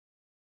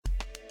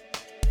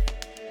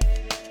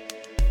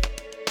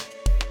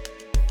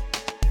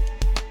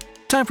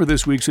Time for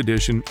this week's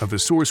edition of the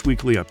Source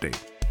Weekly Update,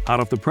 hot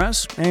off the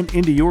press and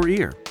into your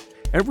ear.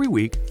 Every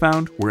week,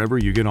 found wherever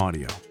you get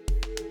audio.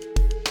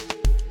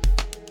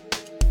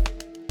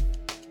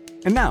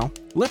 And now,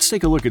 let's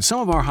take a look at some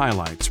of our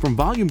highlights from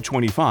Volume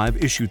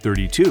 25, Issue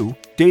 32,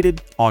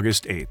 dated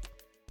August 8th.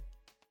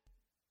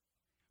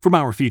 From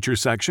our feature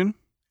section,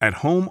 At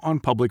Home on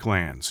Public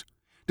Lands.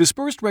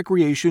 Dispersed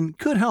recreation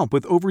could help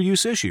with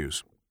overuse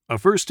issues. A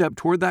first step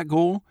toward that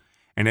goal?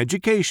 An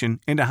education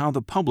into how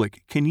the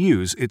public can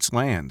use its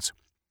lands.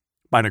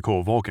 By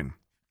Nicole Vulcan.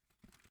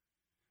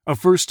 A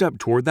first step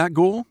toward that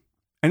goal?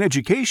 An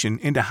education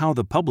into how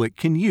the public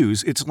can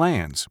use its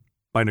lands.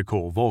 By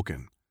Nicole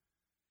Vulcan.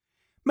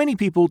 Many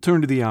people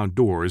turn to the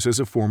outdoors as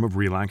a form of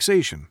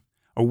relaxation,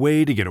 a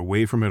way to get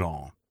away from it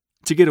all,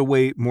 to get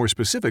away more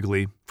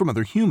specifically from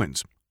other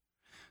humans.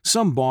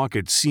 Some balk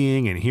at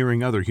seeing and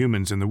hearing other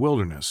humans in the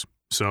wilderness,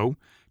 so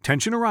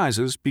tension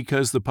arises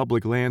because the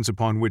public lands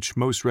upon which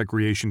most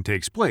recreation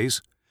takes place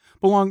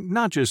belong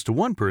not just to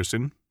one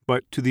person,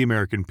 but to the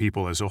American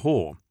people as a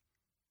whole.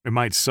 It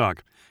might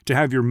suck to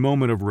have your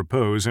moment of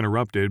repose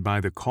interrupted by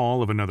the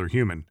call of another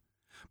human,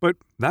 but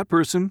that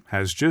person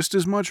has just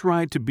as much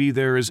right to be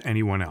there as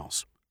anyone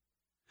else.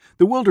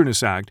 The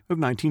Wilderness Act of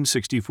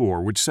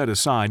 1964, which set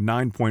aside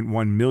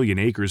 9.1 million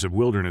acres of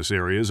wilderness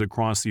areas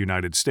across the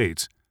United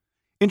States,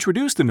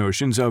 introduced the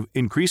notions of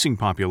increasing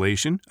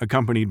population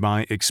accompanied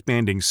by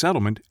expanding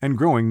settlement and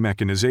growing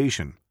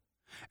mechanization,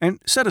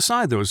 and set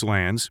aside those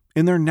lands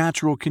in their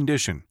natural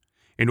condition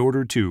in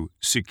order to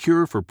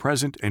secure for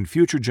present and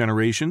future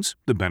generations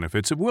the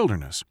benefits of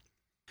wilderness.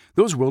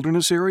 Those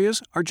wilderness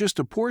areas are just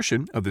a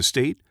portion of the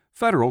state,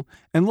 federal,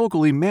 and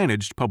locally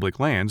managed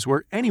public lands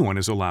where anyone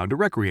is allowed to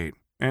recreate,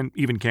 and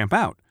even camp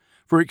out,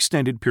 for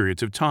extended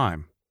periods of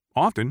time,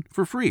 often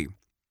for free.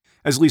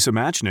 As Lisa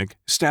Machnick,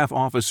 staff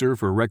officer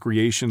for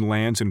Recreation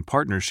Lands and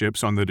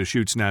Partnerships on the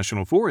Deschutes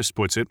National Forest,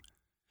 puts it,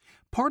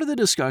 part of the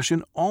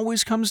discussion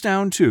always comes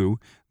down to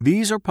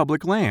these are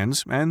public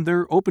lands and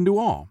they're open to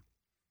all.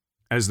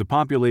 As the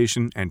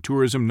population and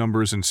tourism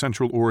numbers in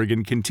Central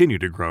Oregon continue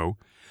to grow,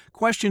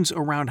 questions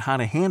around how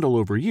to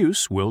handle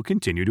overuse will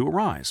continue to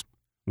arise.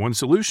 One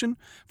solution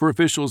for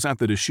officials at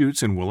the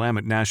Deschutes and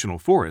Willamette National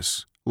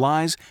Forests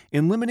lies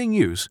in limiting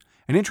use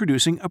and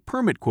introducing a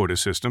permit quota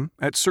system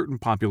at certain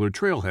popular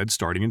trailheads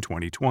starting in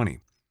 2020.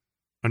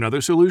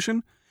 Another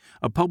solution?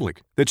 A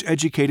public that's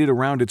educated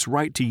around its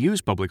right to use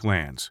public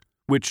lands,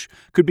 which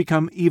could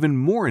become even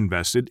more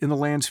invested in the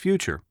land's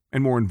future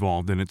and more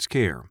involved in its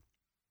care.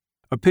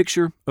 A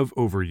picture of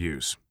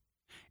overuse.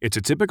 It's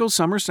a typical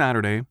summer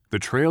Saturday, the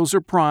trails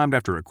are primed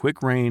after a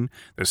quick rain,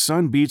 the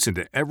sun beats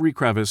into every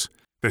crevice,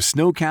 the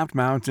snow-capped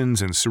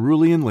mountains and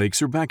cerulean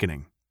lakes are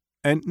beckoning.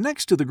 And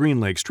next to the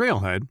Green Lakes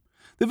trailhead,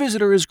 the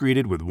visitor is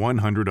greeted with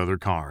 100 other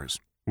cars,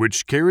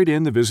 which carried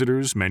in the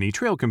visitor's many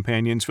trail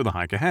companions for the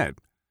hike ahead.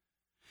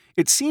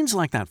 It's scenes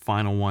like that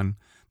final one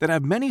that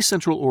have many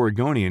Central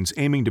Oregonians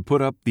aiming to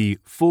put up the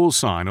full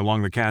sign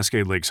along the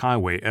Cascade Lakes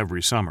Highway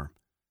every summer.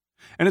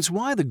 And it's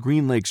why the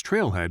Green Lakes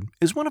trailhead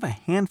is one of a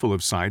handful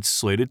of sites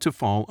slated to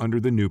fall under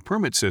the new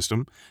permit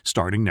system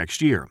starting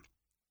next year.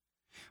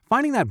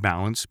 Finding that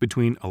balance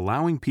between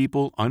allowing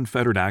people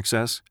unfettered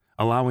access,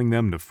 allowing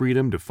them the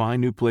freedom to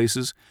find new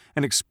places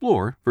and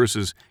explore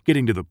versus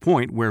getting to the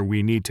point where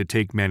we need to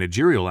take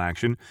managerial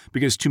action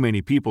because too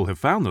many people have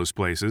found those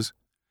places,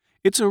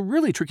 it's a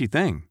really tricky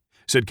thing,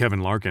 said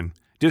Kevin Larkin,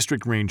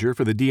 district ranger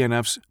for the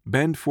DNF's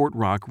Bend-Fort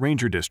Rock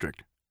Ranger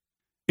District.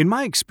 In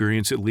my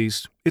experience, at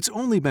least, it's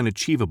only been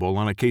achievable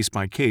on a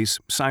case-by-case,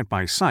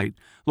 site-by-site,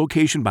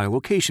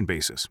 location-by-location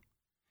basis.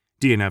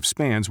 DNF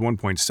spans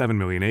 1.7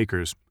 million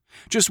acres,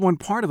 just one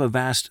part of a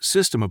vast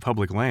system of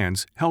public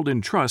lands held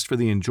in trust for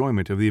the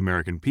enjoyment of the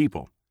American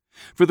people,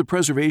 for the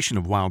preservation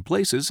of wild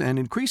places, and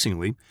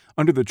increasingly,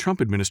 under the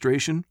Trump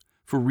administration,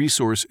 for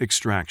resource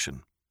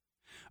extraction.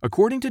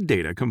 According to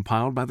data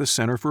compiled by the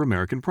Center for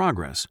American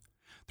Progress,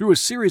 through a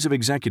series of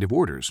executive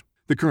orders,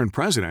 the current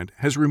president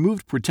has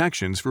removed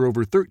protections for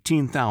over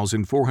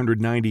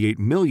 13,498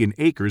 million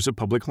acres of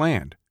public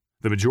land,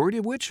 the majority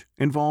of which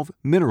involve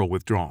mineral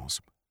withdrawals.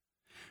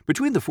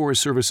 Between the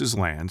Forest Service's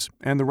lands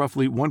and the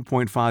roughly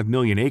 1.5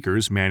 million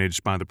acres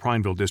managed by the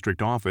Prineville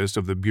District Office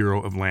of the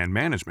Bureau of Land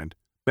Management,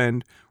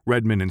 Bend,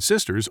 Redmond, and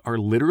Sisters are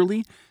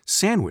literally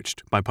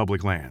sandwiched by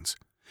public lands,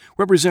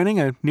 representing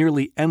a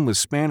nearly endless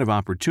span of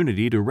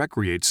opportunity to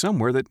recreate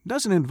somewhere that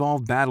doesn't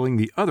involve battling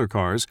the other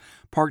cars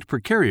parked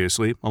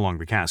precariously along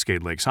the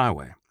Cascade Lakes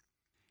Highway.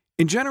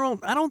 In general,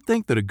 I don't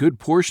think that a good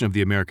portion of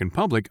the American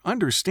public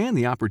understand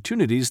the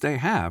opportunities they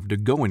have to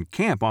go and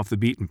camp off the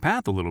beaten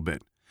path a little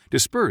bit,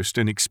 dispersed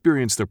and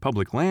experience their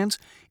public lands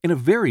in a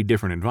very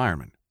different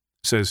environment,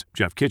 says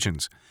Jeff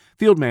Kitchens,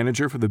 field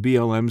manager for the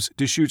BLM's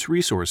Deschutes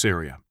Resource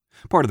Area,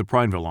 part of the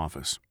Prineville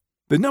office.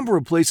 The number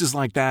of places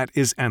like that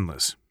is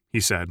endless, he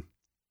said.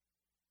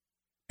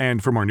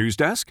 And from our news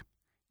desk,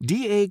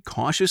 DA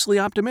cautiously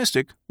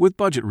optimistic with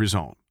budget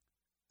result.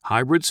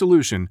 Hybrid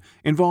solution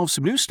involves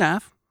some new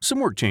staff, some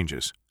work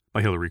changes,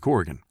 by Hillary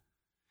Corrigan.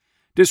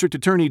 District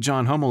Attorney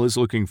John Hummel is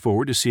looking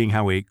forward to seeing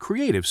how a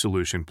creative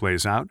solution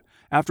plays out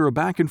after a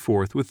back and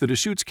forth with the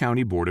Deschutes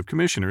County Board of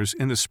Commissioners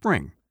in the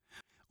spring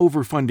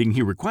over funding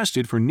he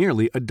requested for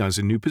nearly a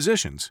dozen new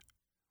positions.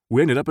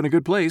 "We ended up in a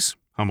good place,"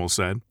 Hummel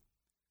said.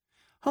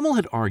 Hummel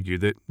had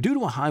argued that due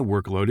to a high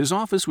workload, his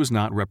office was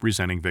not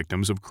representing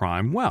victims of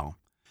crime well,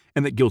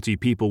 and that guilty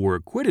people were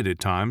acquitted at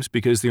times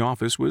because the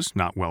office was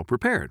not well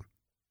prepared.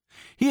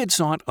 He had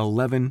sought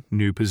 11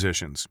 new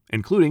positions,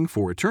 including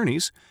 4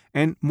 attorneys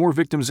and more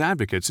victims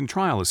advocates and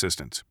trial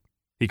assistants.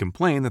 He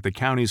complained that the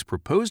county's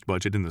proposed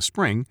budget in the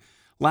spring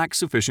lacked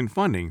sufficient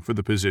funding for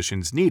the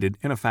positions needed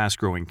in a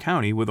fast-growing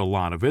county with a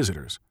lot of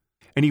visitors.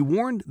 And he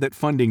warned that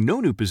funding no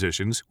new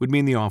positions would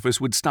mean the office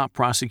would stop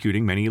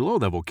prosecuting many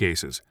low-level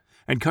cases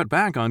and cut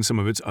back on some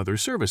of its other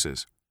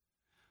services.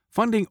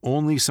 Funding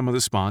only some of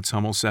the spots,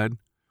 Hummel said,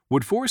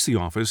 would force the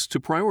office to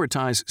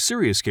prioritize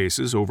serious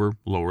cases over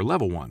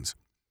lower-level ones.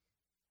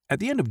 At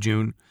the end of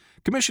June,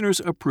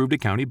 commissioners approved a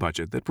county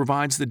budget that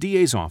provides the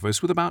DA's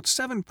office with about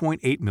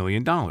 $7.8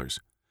 million,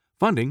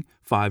 funding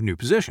 5 new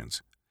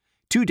positions,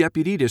 2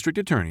 deputy district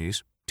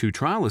attorneys, 2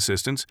 trial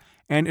assistants,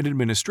 and an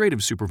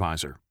administrative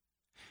supervisor.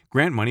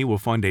 Grant money will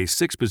fund a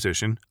 6th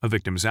position, a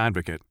victim's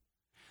advocate.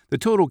 The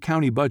total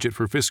county budget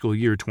for fiscal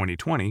year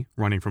 2020,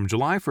 running from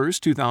July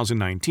 1,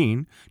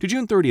 2019 to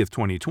June 30,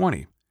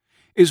 2020,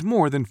 is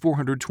more than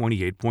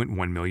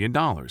 $428.1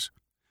 million,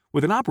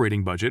 with an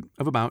operating budget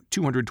of about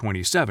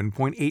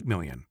 $227.8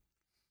 million.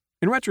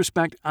 In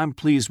retrospect, I'm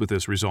pleased with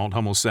this result,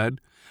 Hummel said,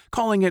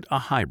 calling it a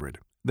hybrid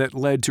that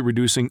led to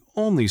reducing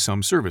only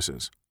some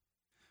services.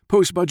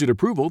 Post-budget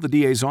approval, the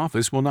DA's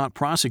office will not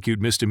prosecute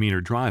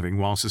misdemeanor driving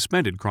while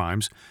suspended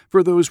crimes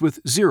for those with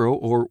 0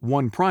 or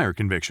 1 prior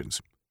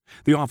convictions.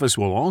 The office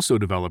will also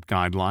develop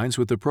guidelines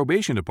with the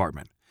probation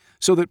department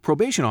so that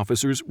probation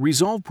officers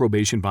resolve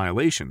probation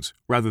violations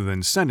rather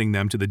than sending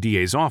them to the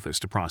DA's office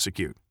to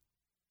prosecute.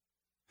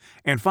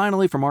 And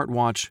finally, from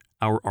ArtWatch,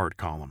 our art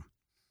column.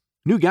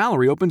 New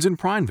gallery opens in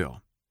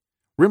Prineville.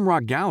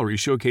 Rimrock Gallery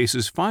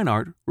showcases fine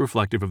art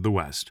reflective of the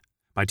West,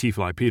 by T.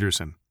 Fly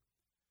Peterson.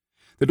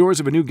 The doors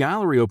of a new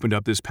gallery opened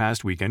up this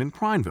past weekend in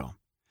Prineville,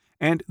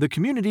 and the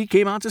community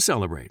came out to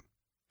celebrate.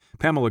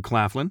 Pamela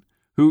Claflin,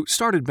 who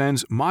started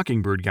Ben's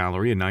Mockingbird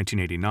Gallery in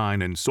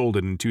 1989 and sold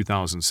it in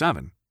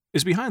 2007,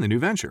 is behind the new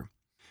venture.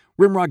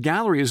 Rimrock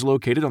Gallery is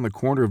located on the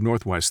corner of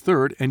Northwest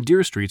 3rd and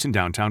Deer Streets in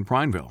downtown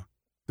Prineville.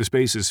 The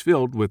space is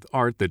filled with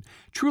art that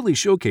truly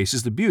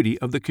showcases the beauty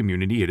of the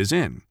community it is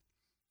in.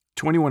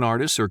 21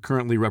 artists are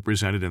currently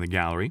represented in the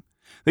gallery.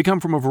 They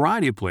come from a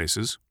variety of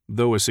places,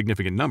 though a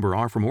significant number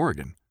are from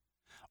Oregon.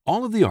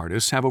 All of the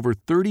artists have over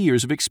 30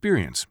 years of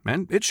experience,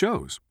 and it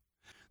shows.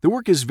 The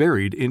work is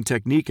varied in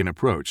technique and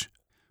approach,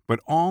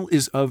 but all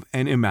is of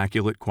an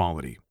immaculate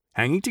quality,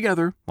 hanging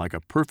together like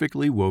a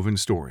perfectly woven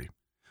story,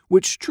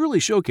 which truly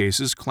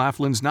showcases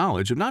Claflin's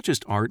knowledge of not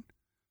just art,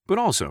 but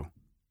also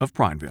of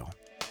Prineville.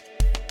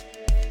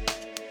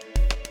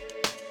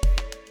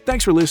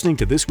 Thanks for listening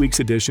to this week's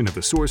edition of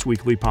the Source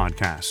Weekly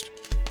podcast.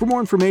 For more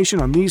information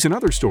on these and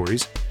other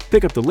stories,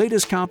 pick up the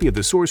latest copy of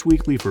the Source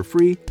Weekly for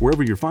free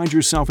wherever you find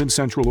yourself in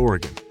Central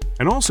Oregon,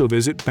 and also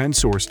visit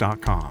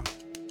bensource.com.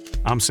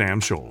 I'm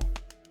Sam Scholl.